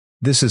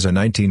This is a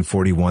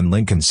 1941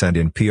 Lincoln cent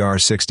in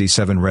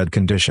PR67 red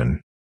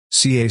condition.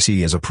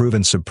 CAC is a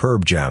proven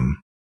superb gem.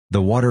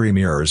 The watery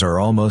mirrors are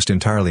almost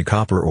entirely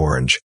copper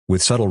orange,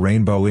 with subtle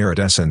rainbow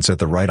iridescence at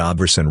the right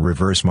obverse and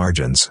reverse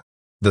margins.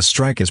 The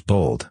strike is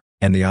bold,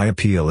 and the eye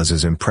appeal is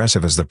as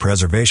impressive as the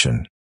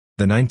preservation.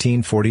 The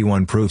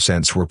 1941 proof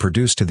cents were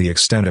produced to the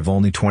extent of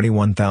only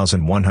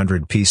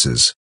 21,100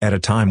 pieces, at a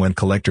time when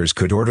collectors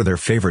could order their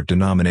favorite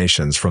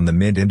denominations from the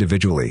mint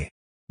individually.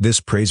 This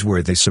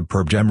praiseworthy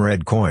superb gem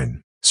red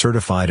coin,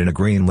 certified in a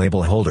green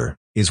label holder,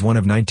 is one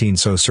of 19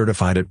 so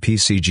certified at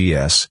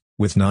PCGS,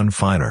 with none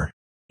finer.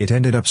 It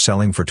ended up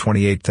selling for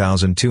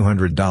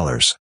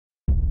 $28,200.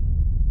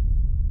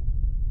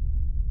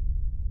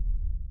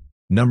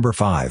 Number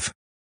 5.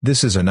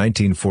 This is a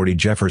 1940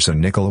 Jefferson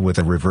nickel with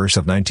a reverse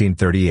of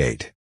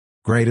 1938.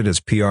 Graded as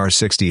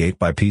PR68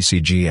 by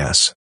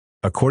PCGS.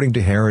 According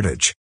to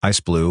Heritage, ice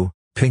blue,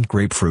 pink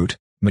grapefruit,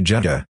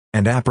 magenta,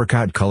 and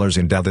apricot colors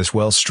endow this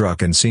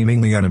well-struck and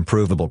seemingly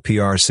unimprovable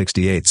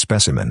PR68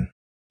 specimen.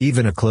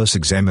 Even a close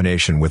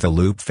examination with a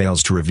loupe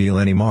fails to reveal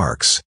any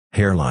marks,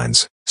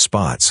 hairlines,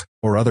 spots,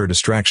 or other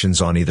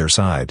distractions on either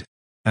side.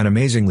 An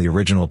amazingly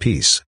original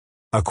piece.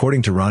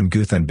 According to Ron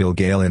Guth and Bill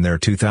Gale in their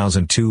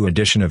 2002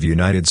 edition of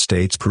United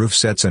States Proof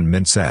Sets and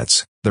Mint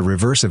Sets, the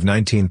reverse of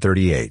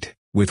 1938,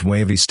 with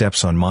wavy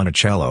steps on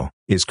Monticello,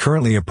 is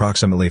currently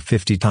approximately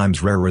 50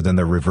 times rarer than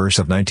the reverse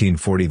of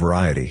 1940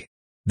 variety.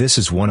 This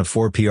is one of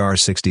 4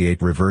 PR68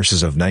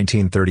 reverses of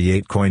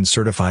 1938 coins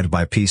certified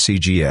by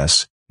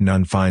PCGS,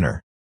 none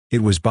finer.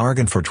 It was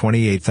bargained for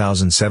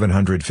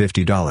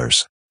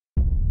 $28,750.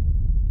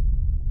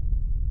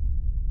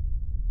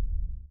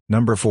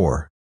 Number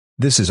 4.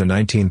 This is a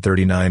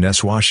 1939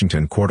 S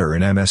Washington quarter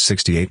in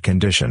MS68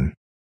 condition.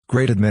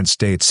 Graded mint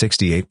state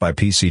 68 by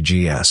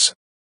PCGS.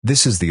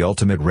 This is the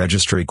ultimate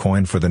registry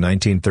coin for the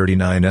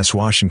 1939 S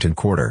Washington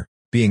quarter,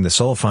 being the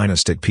sole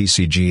finest at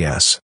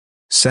PCGS.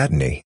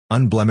 Satiny,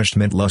 unblemished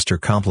mint luster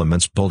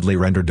complements boldly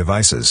rendered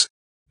devices.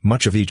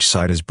 Much of each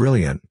side is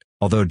brilliant,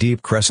 although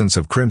deep crescents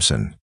of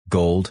crimson,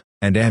 gold,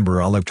 and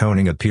amber olive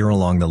toning appear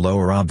along the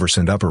lower obverse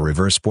and upper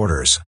reverse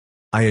borders.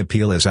 Eye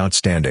appeal is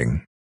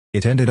outstanding.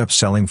 It ended up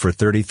selling for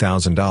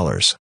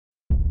 $30,000.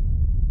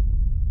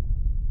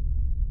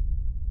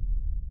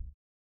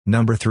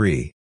 Number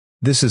 3.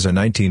 This is a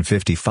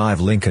 1955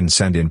 Lincoln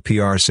cent in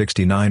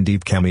PR69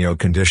 deep cameo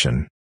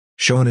condition.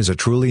 Shown as a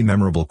truly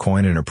memorable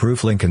coin in a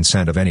proof Lincoln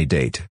cent of any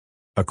date.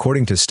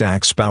 According to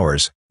Stack's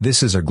Powers,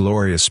 this is a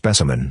glorious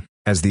specimen,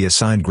 as the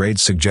assigned grade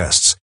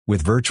suggests,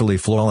 with virtually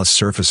flawless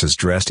surfaces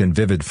dressed in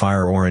vivid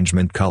fire orange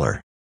mint color.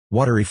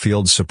 Watery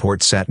fields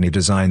support satiny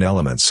design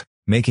elements,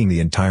 making the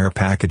entire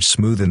package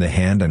smooth in the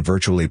hand and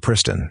virtually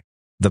pristine.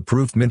 The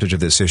proof mintage of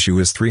this issue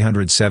is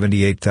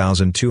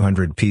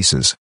 378,200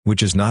 pieces,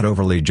 which is not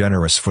overly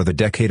generous for the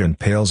decade and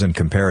pales in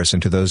comparison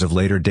to those of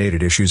later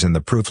dated issues in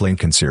the proof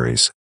Lincoln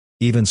series.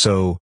 Even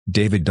so,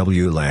 David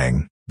W.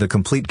 Lang, The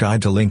Complete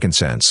Guide to Lincoln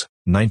Cents,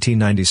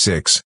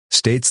 1996,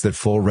 states that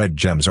full red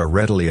gems are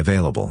readily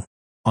available.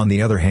 On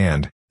the other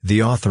hand,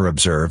 the author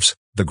observes,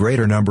 the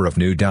greater number of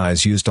new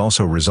dies used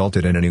also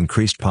resulted in an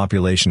increased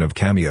population of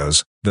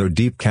cameos, though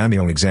deep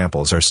cameo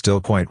examples are still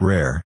quite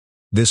rare.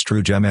 This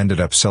true gem ended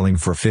up selling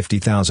for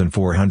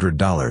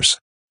 $50,400.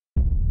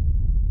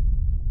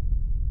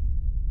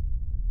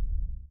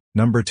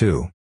 Number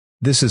 2.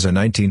 This is a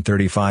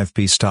 1935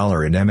 piece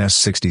dollar in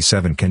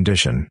MS67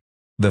 condition.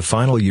 The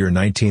final year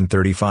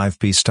 1935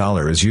 piece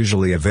dollar is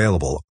usually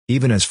available,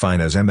 even as fine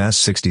as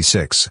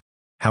MS66.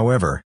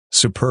 However,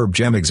 superb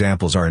gem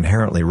examples are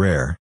inherently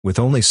rare, with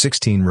only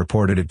 16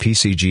 reported at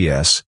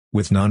PCGS,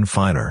 with none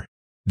finer.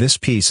 This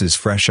piece is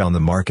fresh on the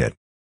market.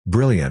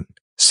 Brilliant,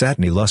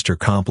 satiny luster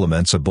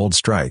complements a bold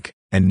strike,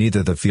 and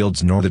neither the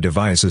fields nor the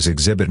devices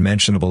exhibit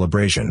mentionable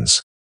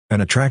abrasions. An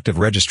attractive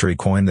registry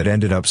coin that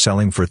ended up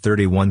selling for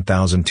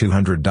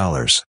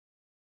 $31,200.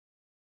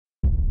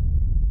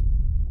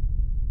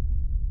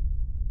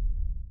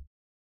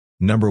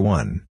 Number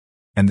 1.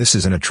 And this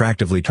is an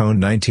attractively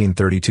toned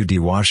 1932 D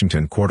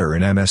Washington quarter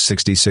in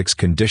MS66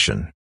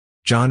 condition.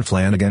 John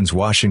Flanagan's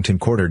Washington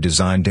quarter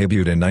design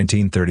debuted in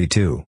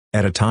 1932,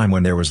 at a time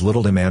when there was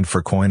little demand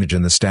for coinage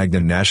in the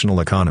stagnant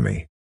national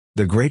economy.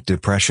 The Great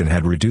Depression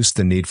had reduced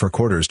the need for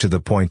quarters to the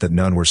point that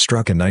none were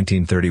struck in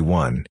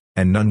 1931,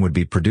 and none would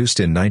be produced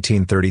in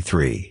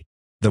 1933.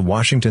 The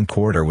Washington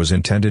quarter was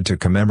intended to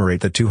commemorate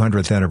the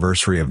 200th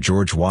anniversary of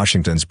George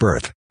Washington's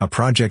birth, a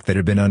project that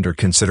had been under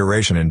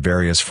consideration in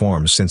various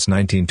forms since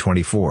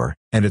 1924,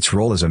 and its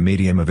role as a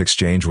medium of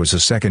exchange was a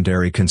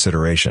secondary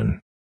consideration.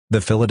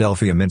 The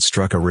Philadelphia Mint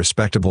struck a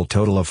respectable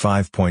total of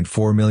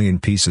 5.4 million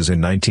pieces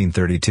in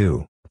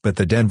 1932. But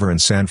the Denver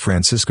and San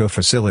Francisco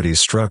facilities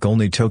struck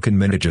only token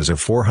mintages of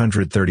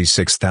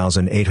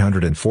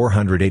 436,800 and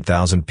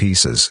 408,000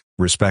 pieces,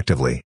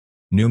 respectively.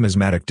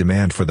 Numismatic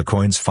demand for the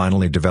coins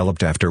finally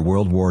developed after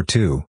World War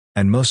II,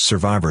 and most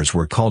survivors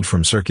were culled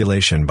from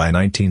circulation by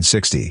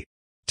 1960.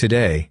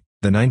 Today,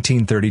 the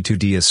 1932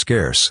 D is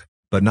scarce,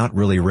 but not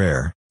really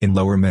rare, in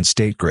lower mint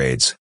state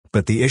grades,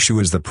 but the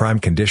issue is the prime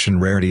condition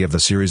rarity of the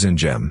series in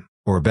gem,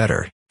 or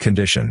better,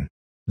 condition.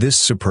 This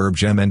superb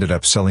gem ended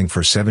up selling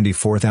for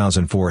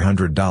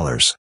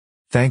 $74,400.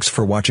 Thanks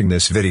for watching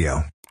this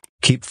video.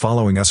 Keep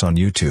following us on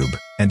YouTube,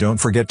 and don't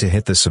forget to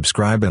hit the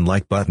subscribe and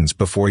like buttons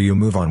before you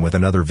move on with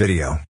another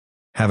video.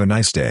 Have a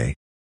nice day.